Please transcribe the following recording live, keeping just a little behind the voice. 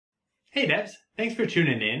Hey devs, thanks for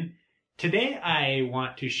tuning in. Today I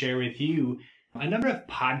want to share with you a number of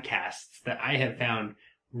podcasts that I have found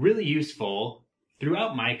really useful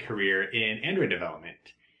throughout my career in Android development.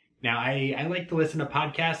 Now I like to listen to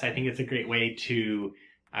podcasts. I think it's a great way to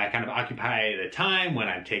kind of occupy the time when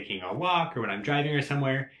I'm taking a walk or when I'm driving or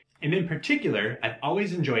somewhere. And in particular, I've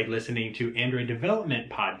always enjoyed listening to Android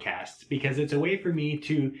development podcasts because it's a way for me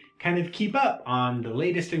to kind of keep up on the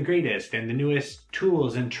latest and greatest and the newest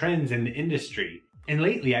tools and trends in the industry. And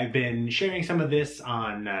lately I've been sharing some of this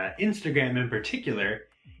on Instagram in particular,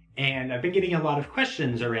 and I've been getting a lot of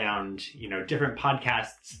questions around, different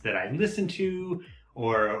podcasts that I listen to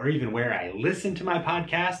or even where I listen to my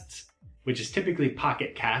podcasts, which is typically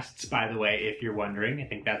Pocket Casts, by the way, if you're wondering. I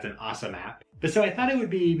think that's an awesome app. But so I thought it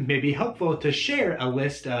would be maybe helpful to share a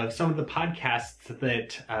list of some of the podcasts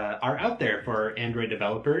that are out there for Android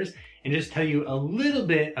developers and just tell you a little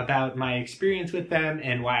bit about my experience with them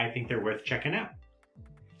and why I think they're worth checking out.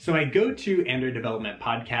 So my go-to Android development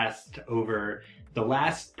podcast over the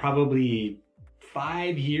last probably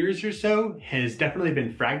 5 years or so has definitely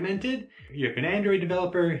been Fragmented. If you're an Android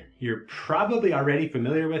developer, you're probably already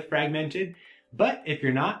familiar with Fragmented. But if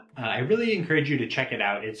you're not, I really encourage you to check it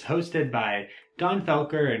out. It's hosted by Don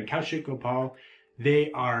Felker and Kaushik Gopal. They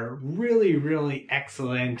are really, really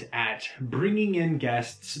excellent at bringing in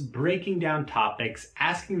guests, breaking down topics,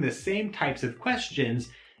 asking the same types of questions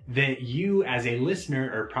that you as a listener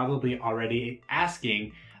are probably already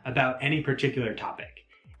asking about any particular topic.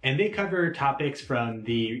 And they cover topics from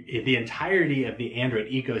the entirety of the Android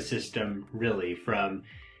ecosystem, really, from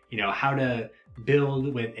how to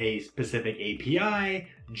build with a specific API,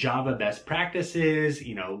 Java best practices,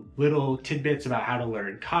 little tidbits about how to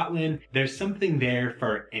learn Kotlin. There's something there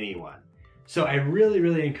for anyone. So I really,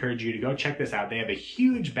 really encourage you to go check this out. They have a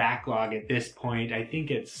huge backlog at this point. I think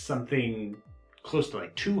it's something close to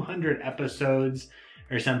like 200 episodes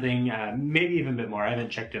or something, maybe even a bit more. I haven't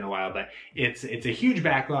checked in a while, but it's a huge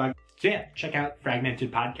backlog. So yeah, check out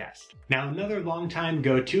Fragmented Podcast. Now, another longtime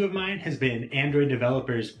go-to of mine has been Android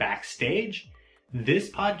developers Backstage. This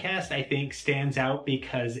podcast, I think, stands out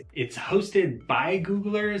because it's hosted by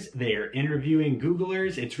Googlers. They're interviewing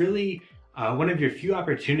Googlers. It's really one of your few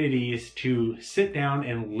opportunities to sit down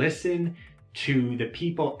and listen to the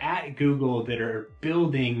people at Google that are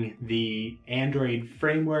building the Android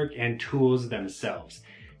framework and tools themselves.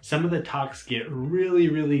 Some of the talks get really,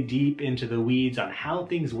 really deep into the weeds on how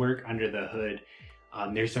things work under the hood.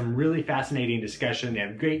 There's some really fascinating discussion. They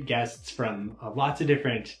have great guests from lots of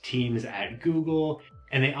different teams at Google,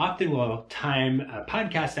 and they often will time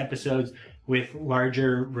podcast episodes with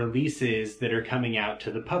larger releases that are coming out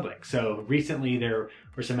to the public. So recently there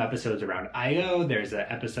were some episodes around I/O. There's an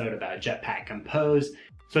episode about Jetpack Compose.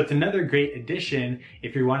 So it's another great addition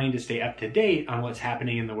if you're wanting to stay up to date on what's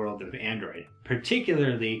happening in the world of Android,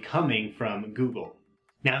 particularly coming from Google.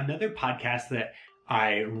 Now, another podcast that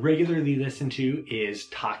I regularly listen to is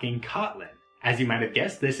Talking Kotlin. As you might have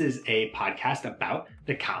guessed, this is a podcast about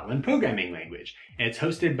the Kotlin programming language. And it's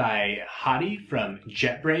hosted by Hadi from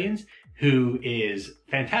JetBrains, who is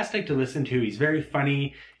fantastic to listen to. He's very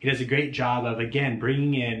funny. He does a great job of, again,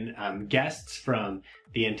 bringing in guests from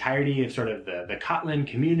the entirety of sort of the Kotlin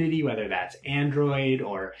community, whether that's Android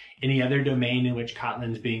or any other domain in which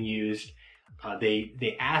Kotlin's being used.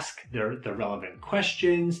 They ask the relevant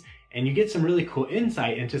questions, and you get some really cool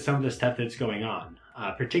insight into some of the stuff that's going on.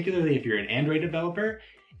 Particularly if you're an Android developer,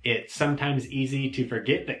 it's sometimes easy to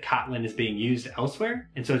forget that Kotlin is being used elsewhere.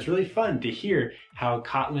 And so it's really fun to hear how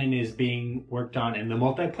Kotlin is being worked on in the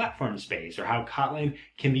multi-platform space, or how Kotlin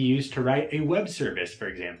can be used to write a web service, for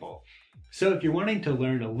example. So if you're wanting to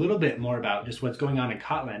learn a little bit more about just what's going on in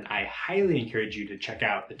Kotlin, I highly encourage you to check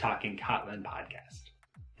out the Talking Kotlin podcast.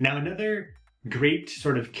 Now, another great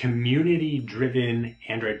sort of community-driven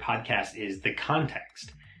Android podcast is The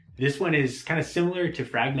Context. This one is kind of similar to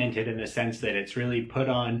Fragmented in the sense that it's really put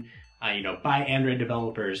on, by Android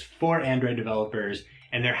developers for Android developers,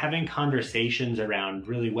 and they're having conversations around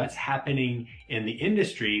really what's happening in the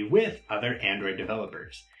industry with other Android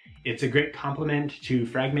developers. It's a great complement to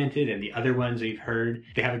Fragmented and the other ones we've heard.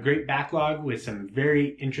 They have a great backlog with some very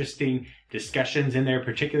interesting discussions in there,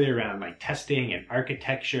 particularly around like testing and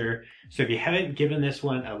architecture. So if you haven't given this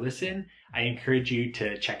one a listen, I encourage you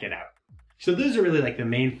to check it out. So those are really like the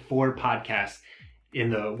main 4 podcasts in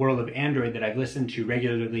the world of Android that I've listened to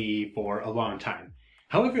regularly for a long time.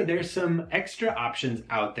 However, there's some extra options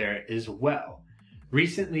out there as well.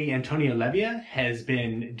 Recently, Antonio Levia has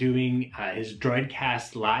been doing his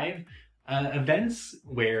droidkast.LIVE events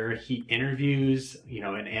where he interviews,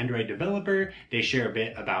 an Android developer. They share a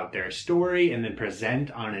bit about their story and then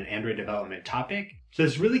present on an Android development topic. So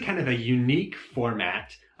it's really kind of a unique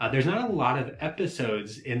format. There's not a lot of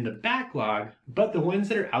episodes in the backlog, but the ones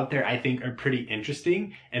that are out there I think are pretty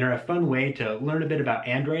interesting and are a fun way to learn a bit about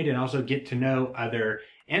Android and also get to know other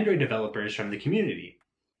Android developers from the community.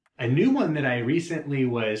 A new one that I recently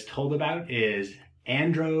was told about is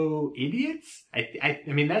Andro Idiots. I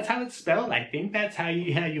mean, that's how it's spelled. I think that's how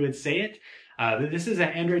you would say it. This is an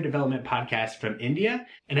Android development podcast from India,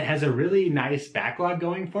 and it has a really nice backlog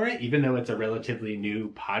going for it, even though it's a relatively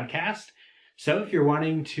new podcast. So if you're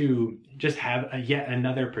wanting to just have yet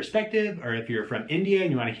another perspective, or if you're from India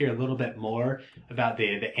and you want to hear a little bit more about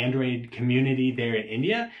the Android community there in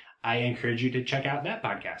India, I encourage you to check out that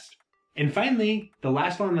podcast. And finally, the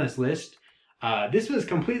last one on this list, this was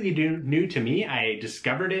completely new to me. I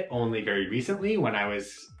discovered it only very recently when I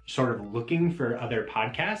was sort of looking for other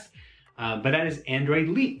podcasts. But that is Android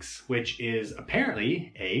Leaks, which is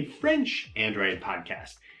apparently a French Android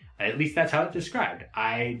podcast. At least that's how it's described.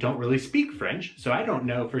 I don't really speak French, so I don't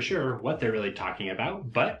know for sure what they're really talking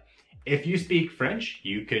about. But if you speak French,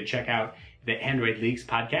 you could check out the Android Leaks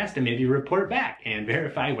podcast and maybe report back and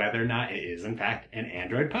verify whether or not it is in fact an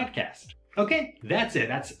Android podcast. Okay, that's it.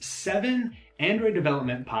 That's 7 Android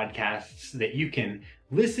development podcasts that you can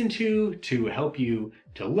listen to help you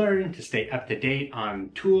to learn, to stay up to date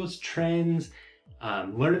on tools, trends,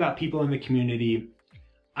 learn about people in the community.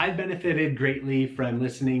 I've benefited greatly from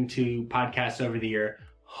listening to podcasts over the year.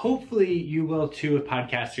 Hopefully you will too if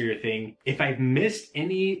podcasts are your thing. If I've missed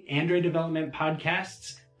any Android development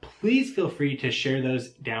podcasts, please feel free to share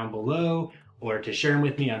those down below or to share them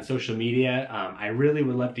with me on social media. I really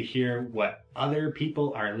would love to hear what other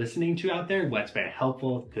people are listening to out there, what's been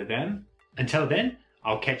helpful to them. Until then,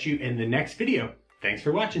 I'll catch you in the next video. Thanks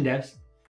for watching, devs.